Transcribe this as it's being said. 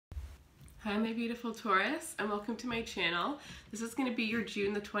Hi my beautiful Taurus, and welcome to my channel. This is going to be your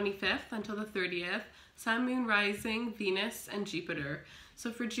June the 25th until the 30th, Sun, Moon, Rising, Venus, and Jupiter.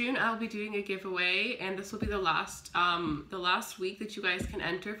 So for June, I'll be doing a giveaway, and this will be the last week that you guys can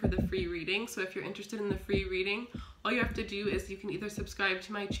enter for the free reading. So if you're interested in the free reading, all you have to do is you can either subscribe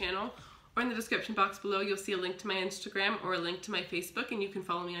to my channel, or in the description box below, you'll see a link to my Instagram or a link to my Facebook, and you can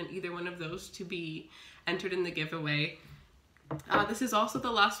follow me on either one of those to be entered in the giveaway. This is also the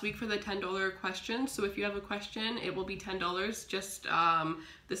last week for the $10 questions, so if you have a question, it will be $10. Just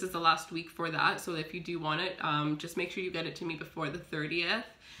this is the last week for that, so if you do want it, just make sure you get it to me before the 30th.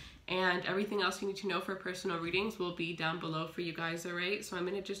 And everything else you need to know for personal readings will be down below for you guys, alright? So I'm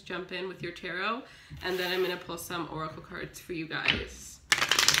going to just jump in with your tarot, and then I'm going to pull some oracle cards for you guys.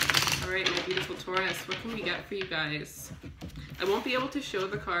 Alright, my beautiful Taurus, what can we get for you guys? I won't be able to show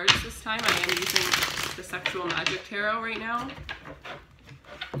the cards this time. I am using the Sexual Magic Tarot right now.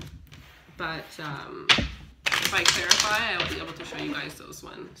 But if I clarify, I will be able to show you guys those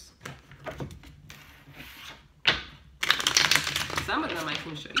ones. Some of them I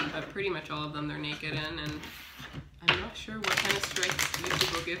can show you, but pretty much all of them they're naked in, and I'm not sure what kind of strikes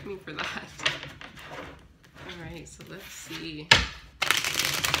YouTube will give me for that. Alright, so let's see.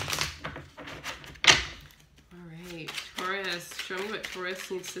 Alright, Taurus, show me what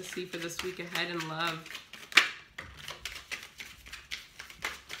Taurus needs to see for this week ahead in love.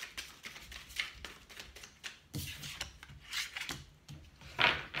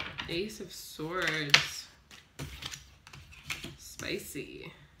 Ace of Swords.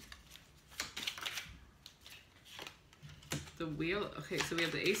 Spicy. The Wheel. Okay, so we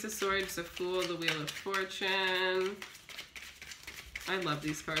have the Ace of Swords, the Fool, the Wheel of Fortune. I love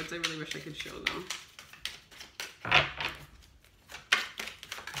these cards. I really wish I could show them.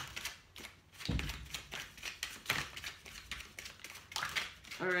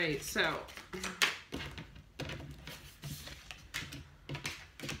 Alright, so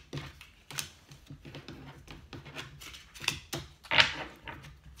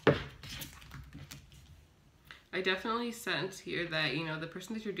I definitely sense here that, you know, the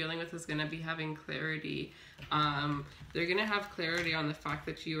person that you're dealing with is going to be having clarity. They're going to have clarity on the fact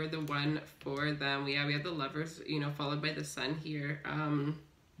that you are the one for them. We have the Lovers, you know, followed by the Sun here.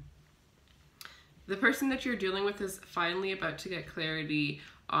 The person that you're dealing with is finally about to get clarity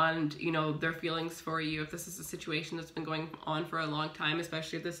on, you know, their feelings for you. If this is a situation that's been going on for a long time,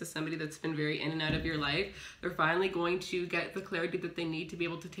 especially if this is somebody that's been very in and out of your life, they're finally going to get the clarity that they need to be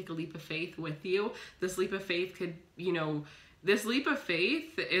able to take a leap of faith with you. This leap of faith could, you know, this leap of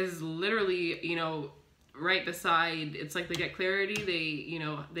faith is literally, you know, right beside, it's like they get clarity, they, you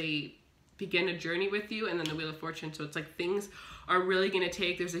know, they begin a journey with you, and then the Wheel of Fortune. So it's like things are really going to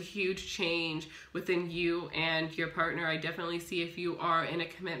take, there's a huge change within you and your partner. I definitely see if you are in a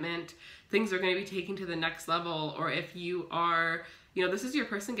commitment, things are going to be taken to the next level, or if you are, you know, this is your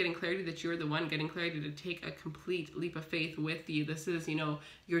person getting clarity that you're the one getting clarity to take a complete leap of faith with you. This is, you know,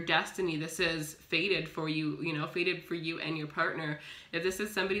 your destiny. This is fated for you, you know, fated for you and your partner. If this is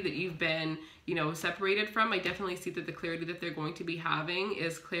somebody that you've been, you know, separated from, I definitely see that the clarity that they're going to be having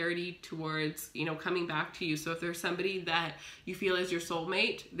is clarity towards, you know, coming back to you. So if there's somebody that you feel is your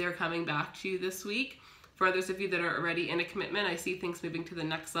soulmate, they're coming back to you this week. For others of you that are already in a commitment, I see things moving to the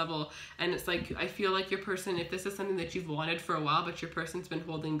next level. And it's like, I feel like your person, if this is something that you've wanted for a while, but your person's been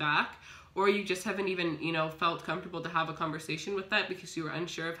holding back, or you just haven't even, you know, felt comfortable to have a conversation with that because you were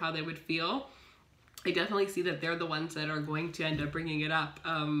unsure of how they would feel, I definitely see that they're the ones that are going to end up bringing it up.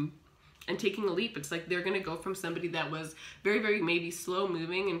 And taking a leap. It's like they're going to go from somebody that was very, very maybe slow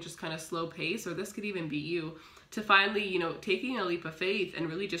moving and just kind of slow pace, or this could even be you, to finally, you know, taking a leap of faith and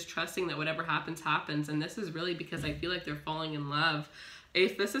really just trusting that whatever happens, happens. And this is really because I feel like they're falling in love.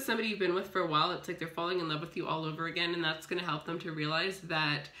 If this is somebody you've been with for a while, it's like they're falling in love with you all over again, and that's going to help them to realize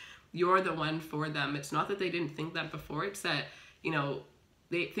that you're the one for them. It's not that they didn't think that before, it's that, you know,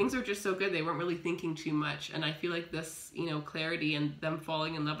 things are just so good, they weren't really thinking too much. And I feel like this, you know, clarity and them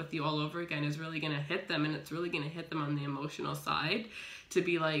falling in love with you all over again is really going to hit them, and it's really going to hit them on the emotional side to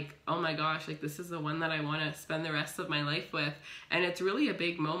be like, oh my gosh, like this is the one that I want to spend the rest of my life with. And it's really a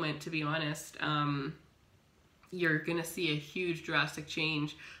big moment, to be honest. You're going to see a huge drastic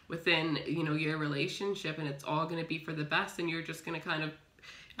change within, you know, your relationship, and it's all going to be for the best, and you're just going to kind of,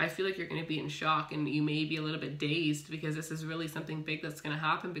 I feel like you're going to be in shock, and you may be a little bit dazed because this is really something big that's going to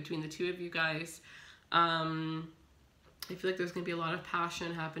happen between the two of you guys. I feel like there's going to be a lot of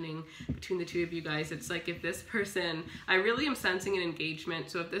passion happening between the two of you guys. It's like if this person, I really am sensing an engagement.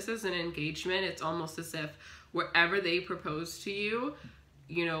 So if this is an engagement, it's almost as if wherever they propose to you,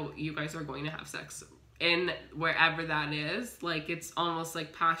 you know, you guys are going to have sex in wherever that is. Like, it's almost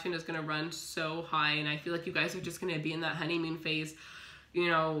like passion is going to run so high, and I feel like you guys are just going to be in that honeymoon phase, you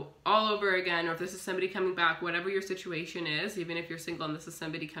know, all over again. Or if this is somebody coming back, whatever your situation is, even if you're single and this is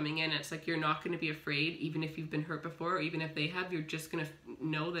somebody coming in, it's like you're not going to be afraid, even if you've been hurt before, or even if they have. You're just going to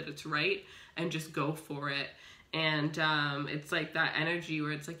know that it's right and just go for it. And it's like that energy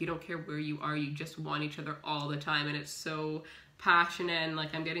where it's like you don't care where you are, you just want each other all the time, and it's so passionate, and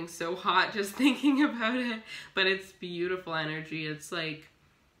like I'm getting so hot just thinking about it, but it's beautiful energy. It's like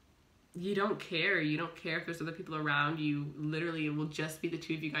you don't care if there's other people around you. Literally, it will just be the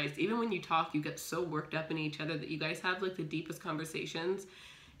two of you guys. Even when you talk, you get so worked up in each other that you guys have like the deepest conversations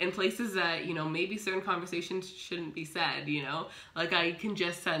in places that, you know, maybe certain conversations shouldn't be said, you know? Like, I can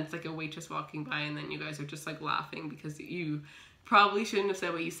just sense like a waitress walking by and then you guys are just like laughing because you probably shouldn't have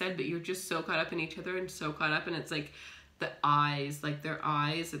said what you said, but you're just so caught up in each other and so caught up. And it's like the eyes, like their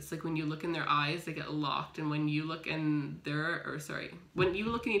eyes, it's like when you look in their eyes, they get locked. And when you look in when you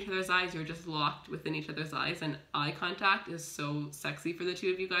look in each other's eyes, you're just locked within each other's eyes. And eye contact is so sexy for the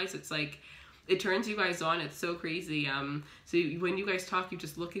two of you guys. It's like, it turns you guys on. It's so crazy. So when you guys talk, you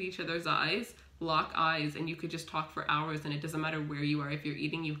just look at each other's eyes, lock eyes, and you could just talk for hours, and it doesn't matter where you are. If you're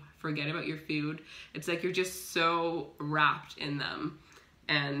eating, you forget about your food. It's like you're just so wrapped in them.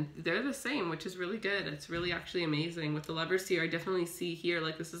 And they're the same, which is really good. It's really actually amazing. With the Lovers here, I definitely see here,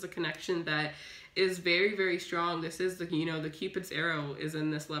 like, this is a connection that is very, very strong. This is the, you know, the Cupid's arrow is in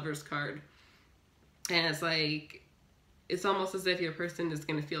this Lovers card. And it's like, it's almost as if your person is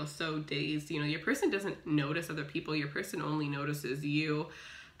going to feel so dazed. You know, your person doesn't notice other people. Your person only notices you.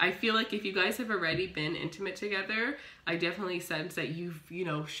 I feel like if you guys have already been intimate together, I definitely sense that you've, you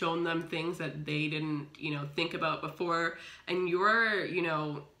know, shown them things that they didn't, you know, think about before. And you're, you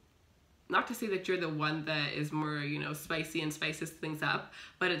know, not to say that you're the one that is more, you know, spicy and spices things up,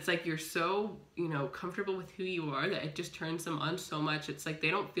 but it's like you're so, you know, comfortable with who you are that it just turns them on so much. It's like they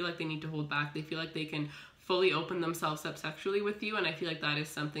don't feel like they need to hold back. They feel like they can fully open themselves up sexually with you. And I feel like that is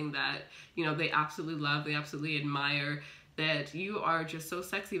something that, you know, they absolutely love, they absolutely admire, that you are just so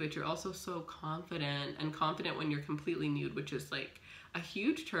sexy, but you're also so confident, and confident when you're completely nude, which is like a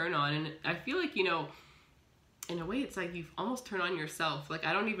huge turn on. And I feel like, you know, in a way it's like you've almost turned on yourself. Like,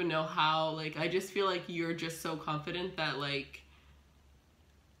 I don't even know how, like, I just feel like you're just so confident that, like,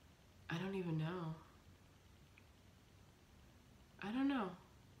 I don't even know. I don't know.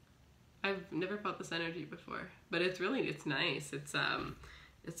 I've never felt this energy before, but it's really, it's nice.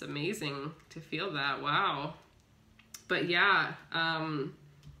 It's amazing to feel that. Wow. But yeah,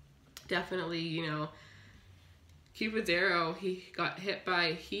 definitely, you know, Cupid's arrow, he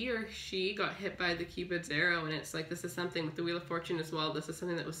or she got hit by the Cupid's arrow, and it's like, this is something with the Wheel of Fortune as well. This is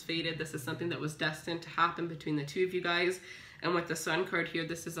something that was fated. This is something that was destined to happen between the two of you guys. And with the Sun card here,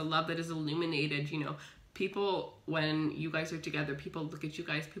 this is a love that is illuminated. You know, people, when you guys are together, people look at you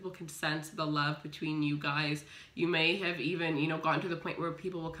guys, people can sense the love between you guys. You may have even, you know, gotten to the point where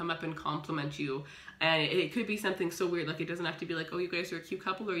people will come up and compliment you. And it could be something so weird. Like, it doesn't have to be like, oh, you guys are a cute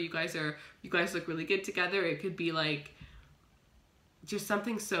couple, or you guys look really good together. It could be like just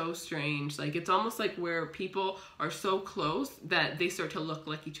something so strange. Like, it's almost like where people are so close that they start to look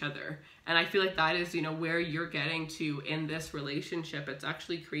like each other. And I feel like that is, you know, where you're getting to in this relationship. It's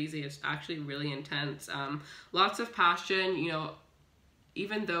actually crazy. It's actually really intense. Lots of passion, you know,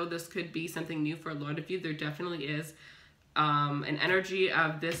 even though this could be something new for a lot of you, there definitely is an energy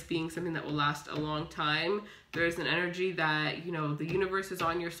of this being something that will last a long time. There's an energy that, you know, the universe is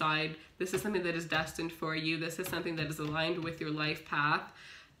on your side. This is something that is destined for you. This is something that is aligned with your life path.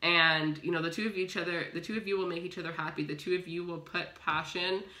 And, you know, the two of you will make each other happy. The two of you will put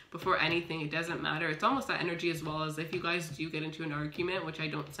passion before anything. It doesn't matter. It's almost that energy as well, as if you guys do get into an argument, which I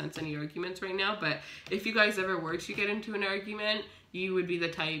don't sense any arguments right now, but if you guys ever were to get into an argument, you would be the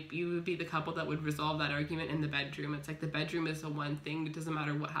couple that would resolve that argument in the bedroom. It's like the bedroom is the one thing. It doesn't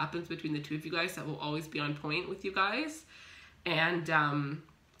matter what happens between the two of you guys, that will always be on point with you guys. And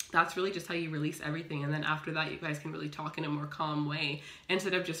that's really just how you release everything. And then after that, you guys can really talk in a more calm way,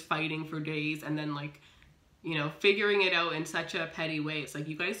 instead of just fighting for days and then, like, you know, figuring it out in such a petty way. It's like,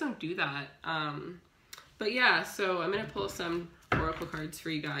 you guys don't do that. But yeah, so I'm going to pull some oracle cards for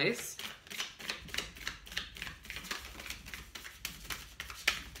you guys.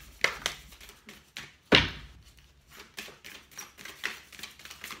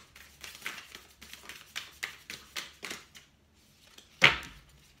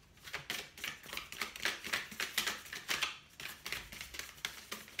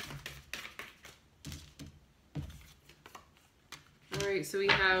 So we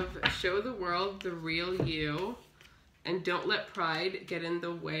have show the world the real you, and don't let pride get in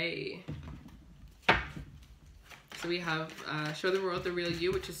the way. So we have Show the World the Real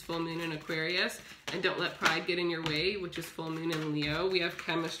You, which is full moon in Aquarius, and Don't Let Pride Get in Your Way, which is full moon in Leo. We have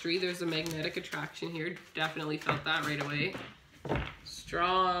Chemistry. There's a magnetic attraction here. Definitely felt that right away.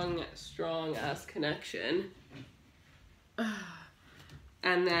 Strong, strong ass connection.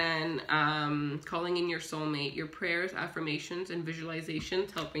 And then calling in your soulmate, your prayers, affirmations, and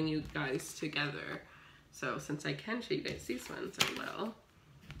visualizations helping you guys together. So since I can show you guys these ones, I will.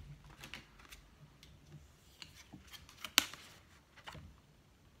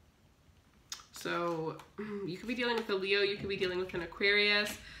 So you could be dealing with a Leo, you could be dealing with an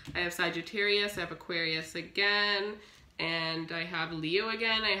Aquarius. I have Sagittarius, I have Aquarius again, and I have Leo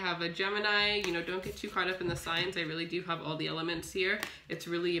again. I have a Gemini. You know, don't get too caught up in the signs. I really do have all the elements here. It's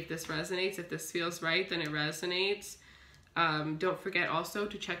really, if this resonates, if this feels right, then it resonates. Don't forget also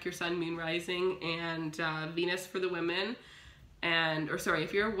to check your sun, moon, rising, and Venus for the women. And, or sorry,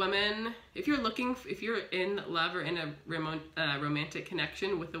 if you're a woman, if you're in love or in a romantic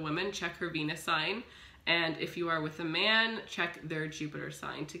connection with a woman, check her Venus sign. And if you are with a man, check their Jupiter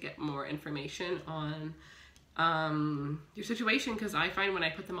sign to get more information on your situation, because I find when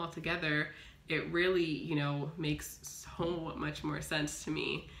I put them all together, it really, you know, makes so much more sense to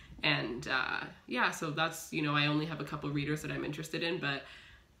me. And yeah, so that's, you know, I only have a couple readers that I'm interested in, but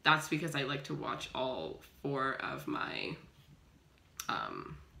that's because I like to watch all 4 of my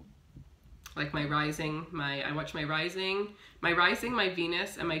like my rising, I watch my rising, my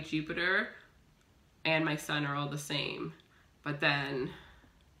Venus, and my Jupiter and my sun are all the same, but then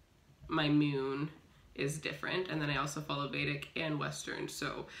my moon is different, and then I also follow Vedic and Western.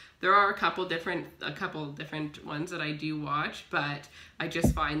 So there are a couple different ones that I do watch, but I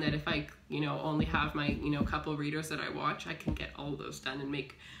just find that if I, you know, only have my, you know, couple readers that I watch, I can get all those done and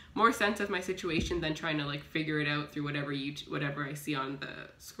make more sense of my situation than trying to like figure it out through whatever I see on the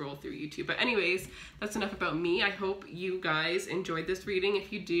scroll through YouTube. But anyways, that's enough about me. I hope you guys enjoyed this reading.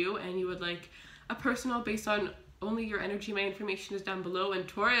 If you do and you would like a personal based on only your energy, my information is down below. And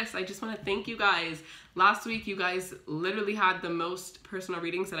Taurus, I just want to thank you guys. Last week you guys literally had the most personal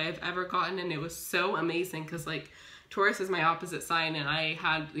readings that I have ever gotten, and it was so amazing because like Taurus is my opposite sign, and I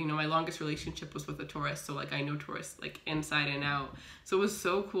had, you know, my longest relationship was with a Taurus, so like I know Taurus like inside and out. So it was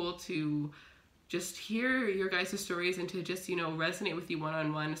so cool to just hear your guys' stories and to just, you know, resonate with you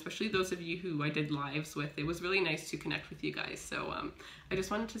one-on-one, especially those of you who I did lives with. It was really nice to connect with you guys. So I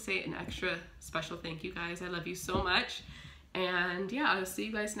just wanted to say an extra special thank you guys. I love you so much. And yeah, I'll see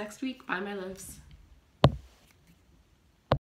you guys next week. Bye, my loves.